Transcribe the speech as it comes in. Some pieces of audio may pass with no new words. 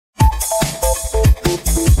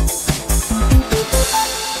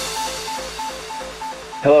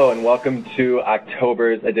Hello and welcome to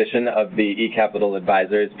October's edition of the eCapital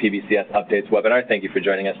Advisors PBCS Updates webinar. Thank you for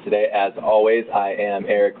joining us today. As always, I am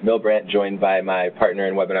Eric Milbrandt, joined by my partner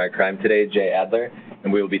in webinar crime today, Jay Adler,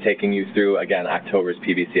 and we will be taking you through, again, October's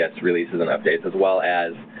PBCS releases and updates, as well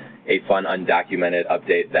as a fun undocumented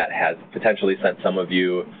update that has potentially sent some of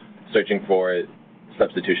you searching for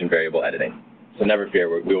substitution variable editing. So never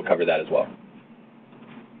fear, we will cover that as well.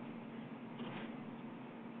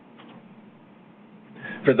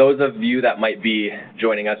 For those of you that might be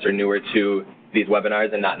joining us or newer to these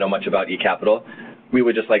webinars and not know much about eCapital, we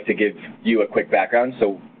would just like to give you a quick background.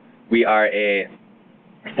 So we are a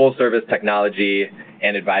full-service technology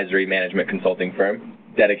and advisory management consulting firm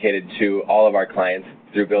dedicated to all of our clients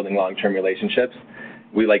through building long-term relationships.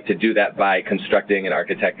 We like to do that by constructing and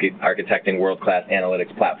architecting world-class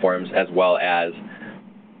analytics platforms, as well as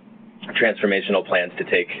transformational plans to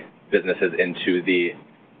take businesses into the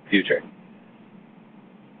future.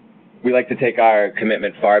 We like to take our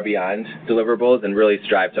commitment far beyond deliverables and really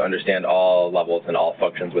strive to understand all levels and all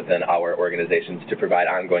functions within our organizations to provide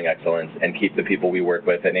ongoing excellence and keep the people we work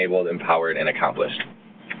with enabled, empowered, and accomplished.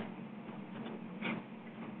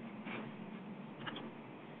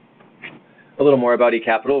 A little more about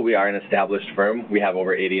eCapital. We are an established firm. We have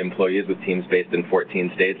over 80 employees with teams based in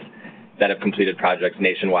 14 states that have completed projects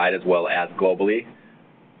nationwide as well as globally.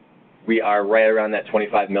 We are right around that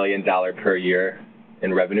 $25 million per year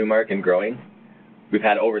in revenue mark and growing. We've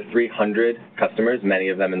had over 300 customers, many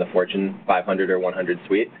of them in the Fortune 500 or 100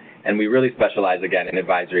 suite, and we really specialize, again, in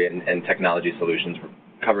advisory and technology solutions,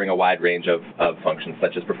 covering a wide range of functions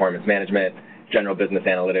such as performance management, general business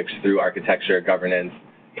analytics through architecture, governance,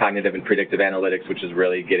 cognitive and predictive analytics, which is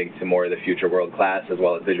really getting to more of the future world class, as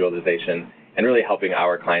well as visualization, and really helping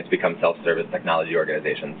our clients become self-service technology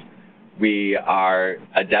organizations. We are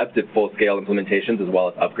adept at full-scale implementations as well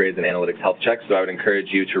as upgrades and analytics health checks, so I would encourage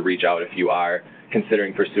you to reach out if you are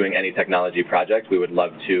considering pursuing any technology project. We would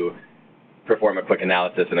love to perform a quick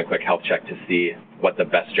analysis and a quick health check to see what the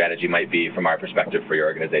best strategy might be from our perspective for your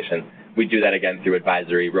organization. We do that, again, through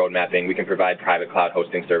advisory, road mapping. We can provide private cloud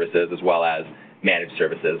hosting services as well as managed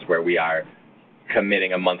services, where we are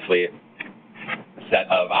committing a monthly set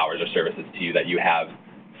of hours or services to you that you have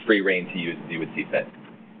free reign to use as you would see fit.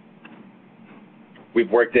 We've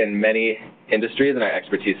worked in many industries, and our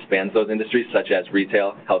expertise spans those industries, such as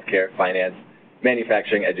retail, healthcare, finance,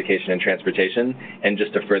 manufacturing, education, and transportation. And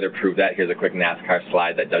just to further prove that, here's a quick NASCAR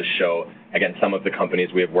slide that does show, again, some of the companies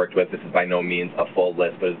we have worked with. This is by no means a full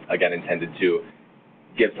list, but is, again, intended to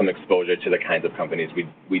give some exposure to the kinds of companies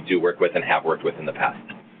we do work with and have worked with in the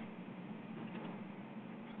past.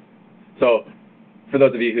 So, for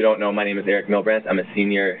those of you who don't know, my name is Eric Milbrandt. I'm a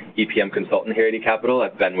senior EPM consultant here at eCapital.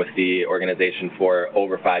 I've been with the organization for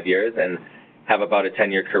over 5 years and have about a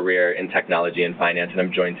 10-year career in technology and finance, and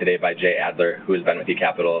I'm joined today by Jay Adler, who has been with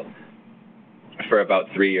eCapital for about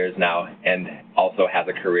 3 years now and also has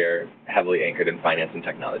a career heavily anchored in finance and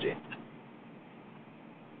technology.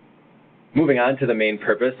 Moving on to the main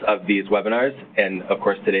purpose of these webinars, and of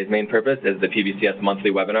course today's main purpose is the PBCS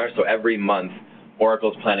monthly webinar. So every month,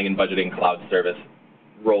 Oracle's Planning and Budgeting Cloud Service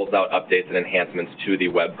rolls out updates and enhancements to the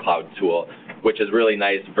web cloud tool, which is really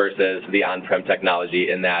nice versus the on-prem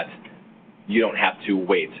technology in that you don't have to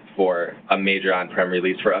wait for a major on-prem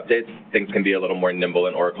release for updates. Things can be a little more nimble,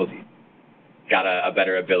 and Oracle's got a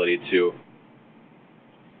better ability to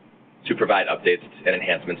provide updates and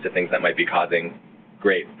enhancements to things that might be causing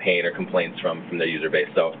great pain or complaints from their user base.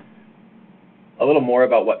 So a little more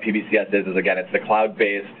about what PBCS is again, it's the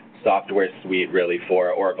cloud-based software suite really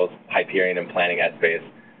for Oracle's Hyperion and Planning Space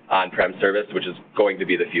on-prem service, which is going to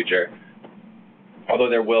be the future.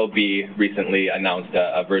 Although there will be recently announced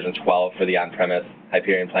a version 12 for the on-premise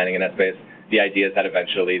Hyperion Planning and Space, the idea is that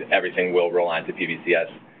eventually everything will roll onto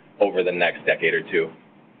PBCS over the next decade or two.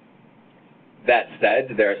 That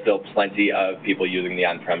said, there are still plenty of people using the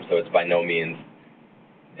on-prem, so it's by no means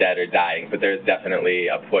dead or dying, but there's definitely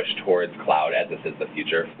a push towards cloud as this is the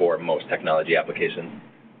future for most technology applications.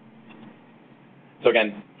 So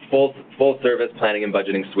again, full service planning and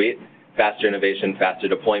budgeting suite, faster innovation, faster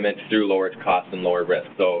deployment through lower cost and lower risk.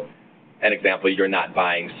 So an example, you're not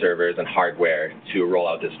buying servers and hardware to roll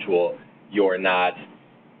out this tool. You're not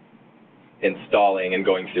installing and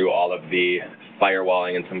going through all of the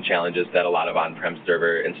firewalling and some challenges that a lot of on-prem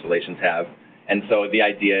server installations have. And so the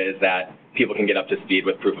idea is that people can get up to speed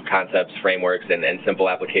with proof of concepts, frameworks, and simple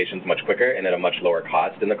applications much quicker and at a much lower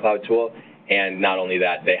cost in the cloud tool. And not only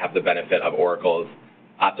that, they have the benefit of Oracle's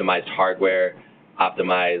optimized hardware,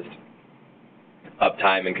 optimized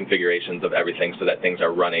uptime and configurations of everything so that things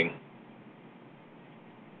are running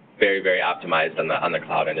very, very optimized on the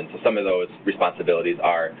cloud end. And so some of those responsibilities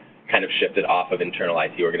are kind of shifted off of internal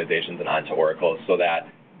IT organizations and onto Oracle so that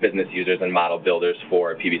business users and model builders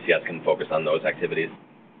for PBCS can focus on those activities.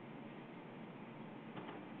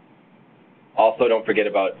 Also, don't forget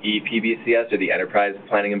about EPBCS, or the Enterprise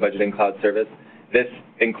Planning and Budgeting Cloud Service. This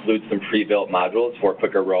includes some pre-built modules for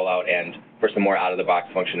quicker rollout and for some more out-of-the-box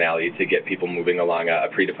functionality to get people moving along a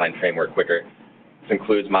predefined framework quicker. This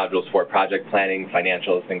includes modules for project planning,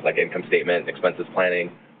 financials, things like income statement, expenses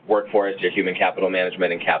planning, workforce, your human capital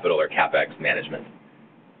management, and capital or CapEx management.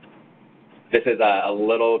 This is a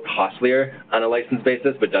little costlier on a license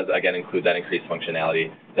basis, but does, again, include that increased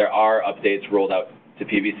functionality. There are updates rolled out to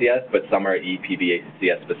PBCS, but some are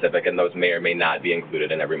EPBCS specific, and those may or may not be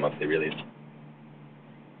included in every monthly release.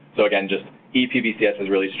 So again, just EPBCS is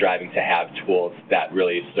really striving to have tools that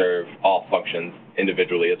really serve all functions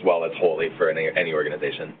individually as well as wholly for any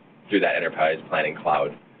organization through that enterprise planning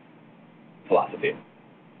cloud philosophy.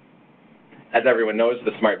 As everyone knows,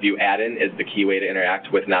 the SmartView add-in is the key way to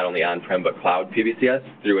interact with not only on-prem but cloud PBCS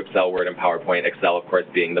through Excel, Word, and PowerPoint, Excel, of course,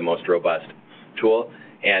 being the most robust tool.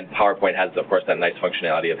 And PowerPoint has, of course, that nice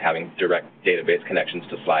functionality of having direct database connections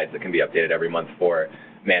to slides that can be updated every month for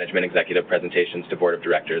management executive presentations to board of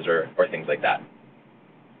directors or things like that.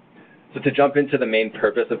 So to jump into the main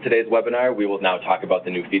purpose of today's webinar, we will now talk about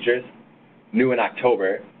the new features. New in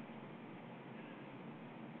October,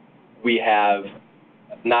 we have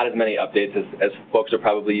not as many updates as folks are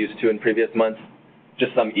probably used to in previous months.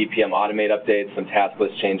 Just some EPM Automate updates, some task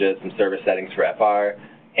list changes, some service settings for FR,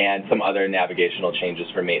 and some other navigational changes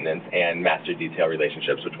for maintenance and master detail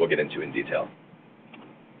relationships, which we'll get into in detail.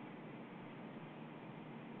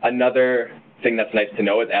 Another thing that's nice to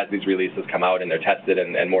know is as these releases come out and they're tested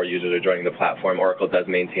and more users are joining the platform, Oracle does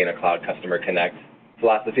maintain a Cloud Customer Connect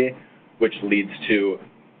philosophy, which leads to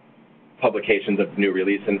publications of new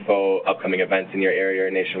release info, upcoming events in your area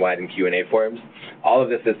or nationwide, and Q&A forums. All of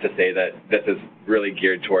this is to say that this is really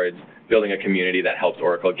geared towards building a community that helps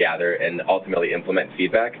Oracle gather and ultimately implement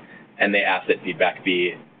feedback, and they ask that feedback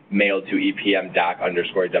be mailed to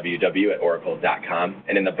epm._ww@oracle.com,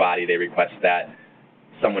 and in the body they request that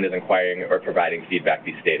someone is inquiring or providing feedback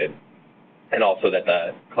be stated, and also that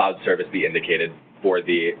the cloud service be indicated for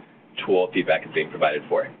the tool feedback is being provided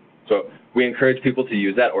for. So we encourage people to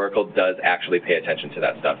use that. Oracle does actually pay attention to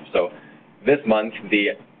that stuff. So this month,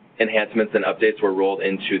 the enhancements and updates were rolled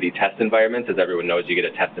into the test environment. As everyone knows, you get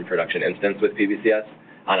a test and production instance with PBCS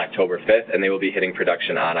on October 5th, and they will be hitting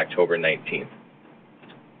production on October 19th.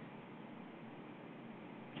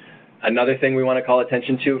 Another thing we want to call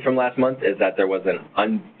attention to from last month is that there was an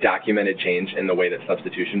undocumented change in the way that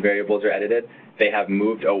substitution variables are edited. They have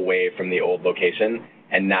moved away from the old location,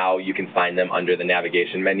 and now you can find them under the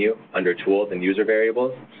navigation menu, under Tools and User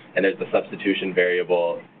Variables, and there's the Substitution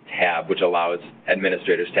Variable tab, which allows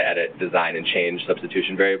administrators to edit, design, and change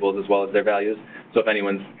substitution variables as well as their values. So if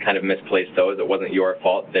anyone's kind of misplaced those, it wasn't your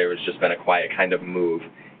fault. There's just been a quiet kind of move,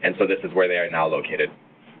 and so this is where they are now located.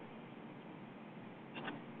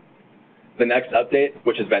 The next update,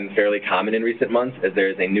 which has been fairly common in recent months, is there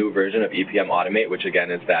is a new version of EPM Automate, which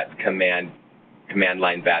again is that command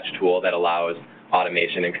line batch tool that allows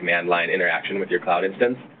automation and command line interaction with your cloud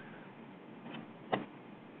instance.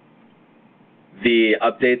 The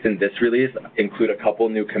updates in this release include a couple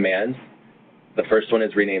new commands. The first one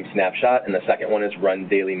is rename snapshot, and the second one is run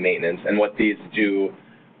daily maintenance. And what these do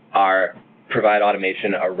are provide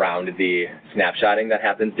automation around the snapshotting that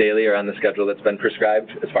happens daily or on the schedule that's been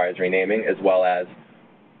prescribed as far as renaming, as well as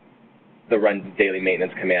the run daily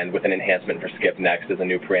maintenance command with an enhancement for skip next as a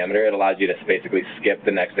new parameter. It allows you to basically skip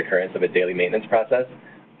the next occurrence of a daily maintenance process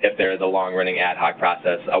if there is a long-running ad hoc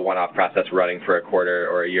process, a one-off process running for a quarter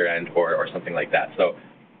or a year-end or something like that. So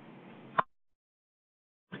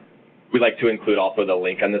we'd like to include also the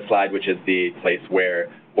link on this slide, which is the place where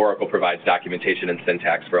Oracle provides documentation and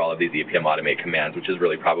syntax for all of these EPM Automate commands, which is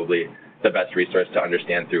really probably the best resource to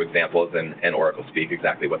understand through examples and Oracle speak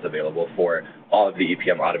exactly what's available for all of the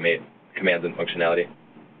EPM Automate commands and functionality.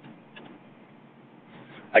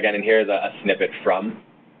 Again, and here's a snippet from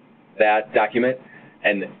that document.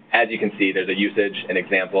 And as you can see, there's a usage, an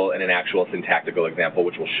example, and an actual syntactical example,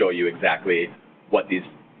 which will show you exactly what these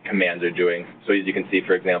commands are doing. So as you can see,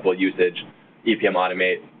 for example, usage, EPM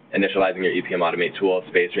Automate, initializing your EPM Automate tool,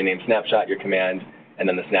 space, rename snapshot, your command, and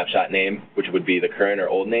then the snapshot name, which would be the current or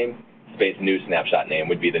old name, space, new snapshot name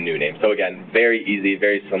would be the new name. So again, very easy,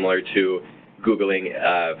 very similar to Googling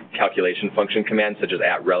calculation function commands, such as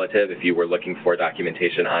 @relative, if you were looking for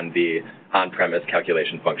documentation on the on-premise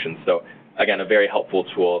calculation functions. So again, a very helpful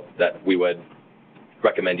tool that we would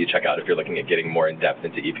recommend you check out if you're looking at getting more in-depth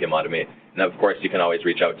into EPM Automate. And of course, you can always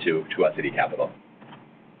reach out to us at eCapital.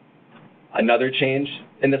 Another change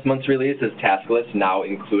in this month's release is task lists now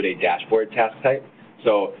include a dashboard task type.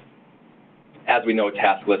 So as we know,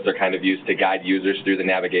 task lists are kind of used to guide users through the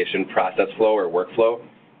navigation process flow or workflow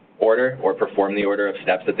order, or perform the order of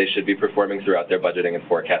steps that they should be performing throughout their budgeting and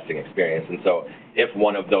forecasting experience. And so if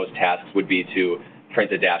one of those tasks would be to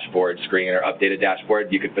print a dashboard screen or update a dashboard,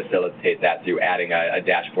 you could facilitate that through adding a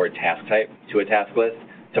dashboard task type to a task list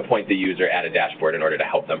to point the user at a dashboard in order to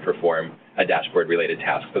help them perform a dashboard-related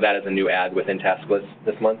task. So that is a new add within task lists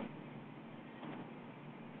this month.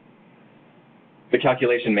 The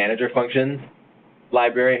Calculation Manager function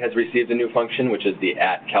library has received a new function, which is the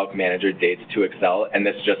 @Calc Manager dates to Excel, and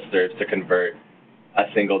this just serves to convert a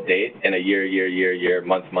single date in a year,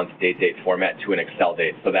 month, date format to an Excel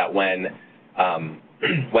date, so that when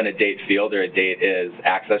a date field or a date is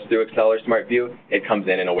accessed through Excel or SmartView, it comes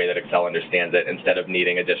in a way that Excel understands it instead of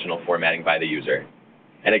needing additional formatting by the user.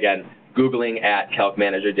 And again, Googling @Calc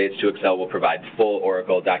Manager dates to Excel will provide full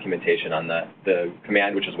Oracle documentation on the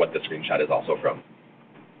command, which is what the screenshot is also from.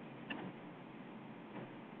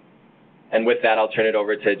 And with that, I'll turn it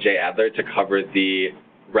over to Jay Adler to cover the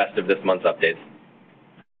rest of this month's updates.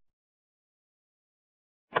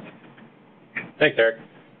 Thanks, Eric.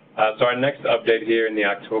 So our next update here in the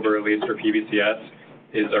October release for PBCS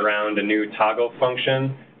is around a new toggle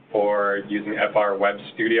function for using FR Web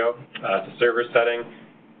Studio. It's a server setting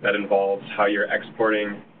that involves how you're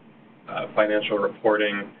exporting financial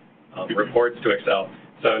reporting reports to Excel.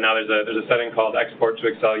 So now there's a setting called Export to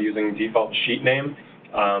Excel using default sheet name.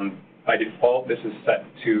 By default, this is set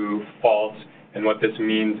to false, and what this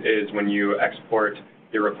means is when you export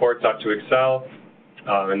your reports out to Excel,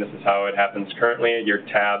 and this is how it happens currently, your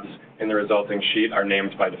tabs in the resulting sheet are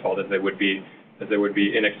named by default as they would be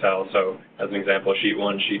in Excel. So as an example, sheet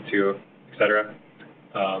 1, sheet 2, etc.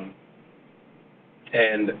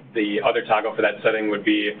 And the other toggle for that setting would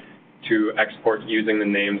be to export using the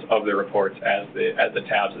names of the reports as the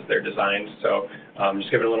tabs as they're designed. So just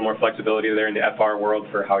give it a little more flexibility there in the FR world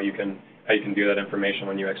for how you can do that information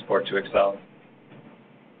when you export to Excel.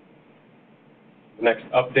 The next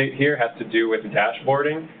update here has to do with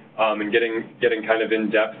dashboarding and getting kind of in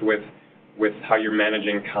depth with how you're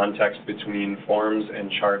managing context between forms and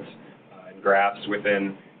charts and graphs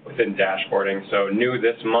within dashboarding. So new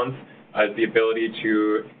this month is the ability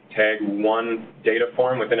to tag one data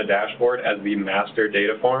form within a dashboard as the master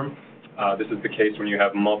data form. This is the case when you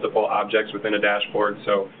have multiple objects within a dashboard,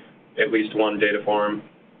 so at least one data form,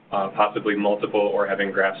 possibly multiple, or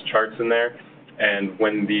having graphs, charts in there. And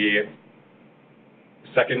when the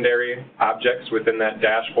secondary objects within that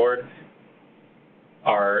dashboard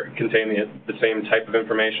contain the same type of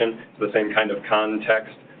information, so the same kind of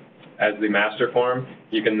context as the master form,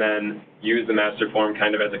 you can then use the master form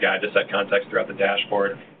kind of as a guide to set context throughout the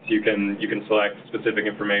dashboard. So you can select specific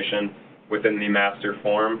information within the master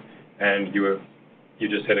form, and you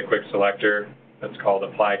just hit a quick selector that's called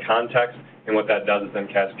Apply Context, and what that does is then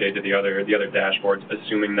cascade to the other dashboards,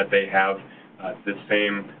 assuming that they have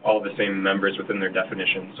all the same members within their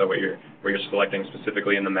definition. So what you're selecting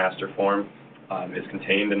specifically in the master form is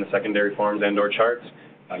contained in the secondary forms and/or charts.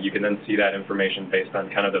 You can then see that information based on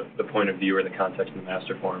kind of the point of view or the context in the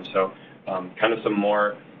master form. So kind of some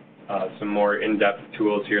more in-depth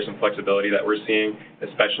tools here, some flexibility that we're seeing,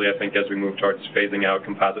 especially I think as we move towards phasing out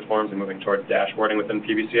composite forms and moving towards dashboarding within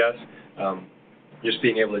PBCS, just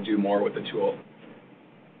being able to do more with the tool.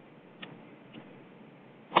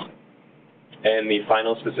 And the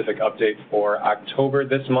final specific update for October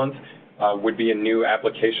this month would be a new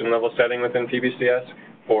application level setting within PBCS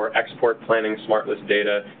for export planning SmartList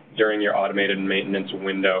data during your automated maintenance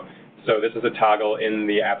window. So this is a toggle in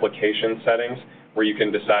the application settings where you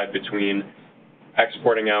can decide between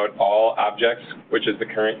exporting out all objects, which is the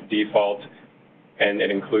current default, and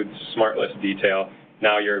it includes SmartList detail.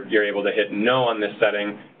 Now you're able to hit no on this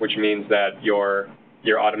setting, which means that your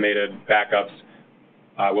automated backups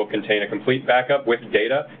will contain a complete backup with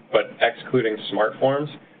data, but excluding smart forms.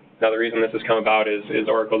 Now the reason this has come about is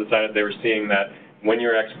Oracle decided they were seeing that when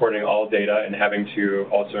you're exporting all data and having to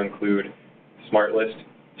also include SmartList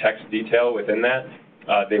text detail within that,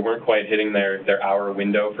 they weren't quite hitting their hour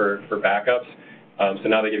window for backups. So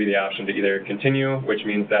now they give you the option to either continue, which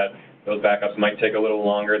means that those backups might take a little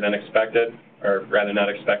longer than expected, or rather not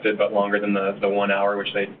expected, but longer than the 1 hour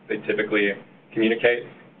which they typically communicate.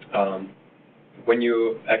 When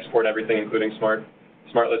you export everything, including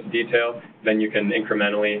SmartList detail, then you can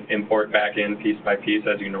incrementally import back in piece by piece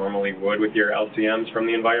as you normally would with your LCMs from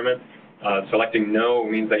the environment. Selecting no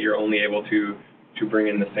means that you're only able to to bring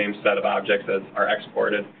in the same set of objects as are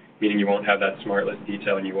exported, meaning you won't have that smart list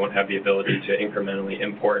detail and you won't have the ability to incrementally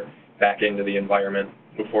import back into the environment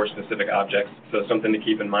for specific objects. So something to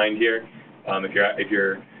keep in mind here.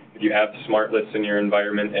 If you have smart lists in your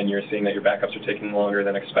environment and you're seeing that your backups are taking longer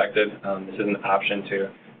than expected, this is an option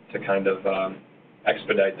to kind of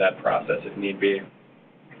expedite that process if need be.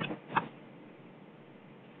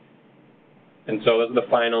 And so those are the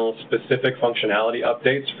final specific functionality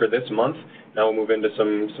updates for this month. Now we'll move into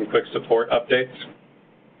some quick support updates.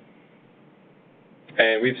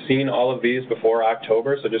 And we've seen all of these before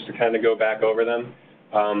October, so just to kind of go back over them.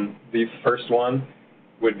 The first one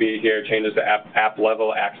would be here, changes to app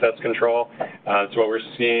level access control. So what we're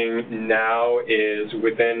seeing now is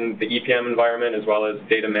within the EPM environment, as well as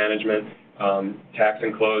data management, tax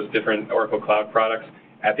and close, different Oracle Cloud products,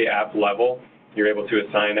 at the app level, you're able to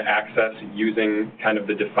assign access using kind of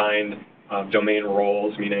the defined domain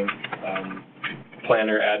roles, meaning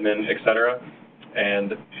planner, admin, etc.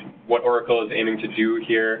 And what Oracle is aiming to do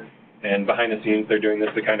here, and behind the scenes they're doing this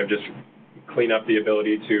to kind of just clean up the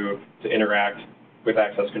ability to interact with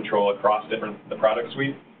access control across the product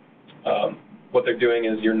suite. What they're doing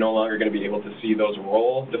is you're no longer going to be able to see those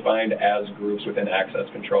roles defined as groups within access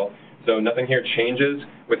control. So nothing here changes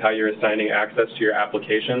with how you're assigning access to your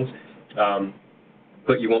applications,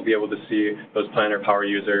 but you won't be able to see those planner, power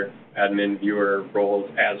user, admin, viewer roles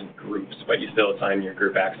as groups, but you still assign your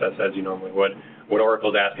group access as you normally would. What Oracle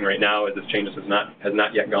is asking right now, as this change has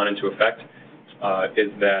not yet gone into effect,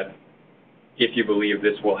 is that if you believe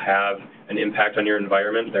this will have an impact on your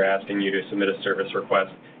environment, they're asking you to submit a service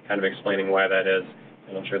request, kind of explaining why that is,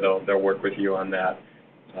 and I'm sure they'll work with you on that.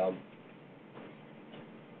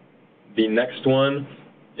 The next one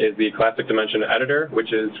is the Classic Dimension Editor,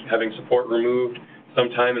 which is having support removed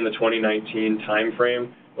sometime in the 2019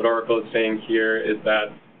 timeframe. What Oracle is saying here is that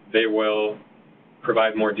they will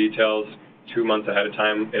provide more details 2 months ahead of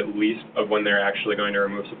time, at least, of when they're actually going to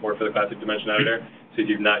remove support for the Classic Dimension Editor. So if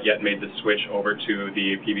you've not yet made the switch over to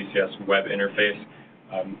the PBCS web interface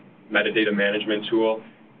metadata management tool,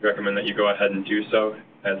 we recommend that you go ahead and do so,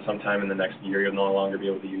 as sometime in the next year you'll no longer be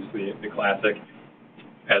able to use the Classic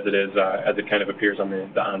as it kind of appears on the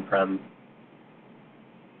on-prem.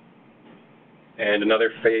 And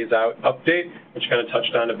another phase-out update, which kind of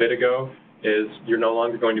touched on a bit ago, is you're no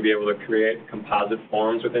longer going to be able to create composite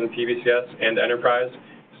forms within PBCS and Enterprise,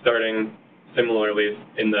 starting similarly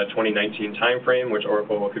in the 2019 timeframe, which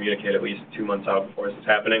Oracle will communicate at least 2 months out before this is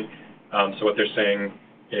happening. So what they're saying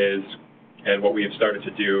is, and what we have started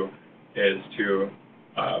to do, is to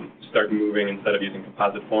start moving, instead of using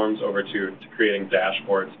composite forms, over to creating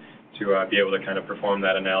dashboards to be able to kind of perform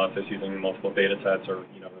that analysis using multiple data sets or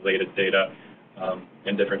related data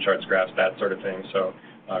and different charts, graphs, that sort of thing. So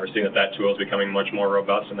we're seeing that tool is becoming much more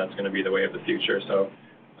robust, and that's going to be the way of the future. So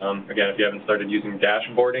again, if you haven't started using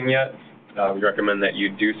dashboarding yet, we recommend that you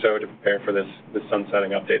do so to prepare for this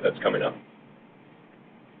sunsetting update that's coming up.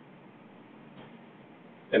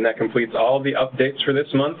 And that completes all of the updates for this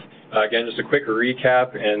month. Again, just a quick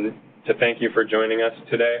recap and to thank you for joining us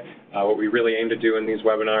today. What we really aim to do in these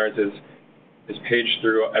webinars is page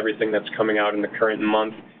through everything that's coming out in the current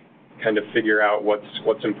month, kind of figure out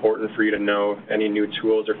what's important for you to know, any new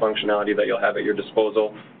tools or functionality that you'll have at your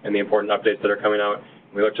disposal, and the important updates that are coming out.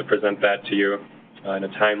 We look to present that to you in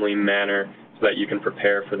a timely manner so that you can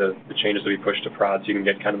prepare for the changes that we push to prod, so you can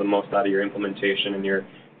get kind of the most out of your implementation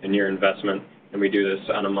and your investment. And we do this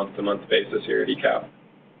on a month-to-month basis here at eCap.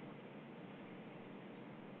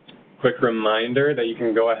 Quick reminder that you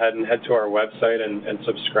can go ahead and head to our website and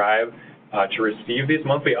subscribe to receive these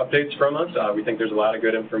monthly updates from us. We think there's a lot of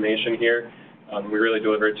good information here. We really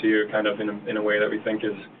deliver it to you kind of in a way that we think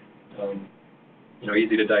is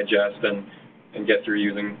easy to digest and get through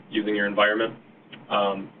using your environment.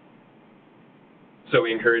 So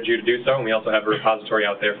we encourage you to do so, and we also have a repository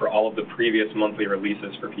out there for all of the previous monthly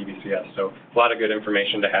releases for PBCS. So a lot of good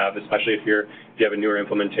information to have, especially if you have a newer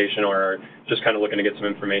implementation or are just kind of looking to get some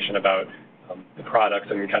information about the products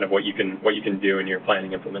and kind of what you can do in your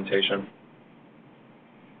planning implementation.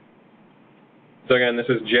 So again, this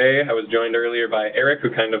is Jay. I was joined earlier by Eric, who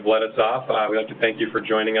kind of led us off. We'd like to thank you for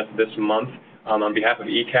joining us this month. On behalf of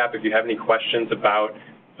eCap, if you have any questions about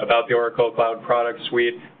the Oracle Cloud Product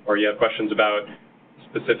Suite, or you have questions about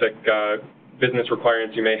specific business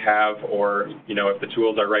requirements you may have, or if the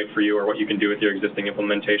tools are right for you or what you can do with your existing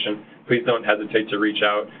implementation, please don't hesitate to reach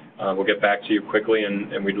out. We'll get back to you quickly,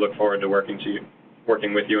 and we'd look forward to working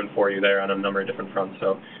with you and for you there on a number of different fronts.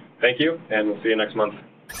 So thank you, and we'll see you next month.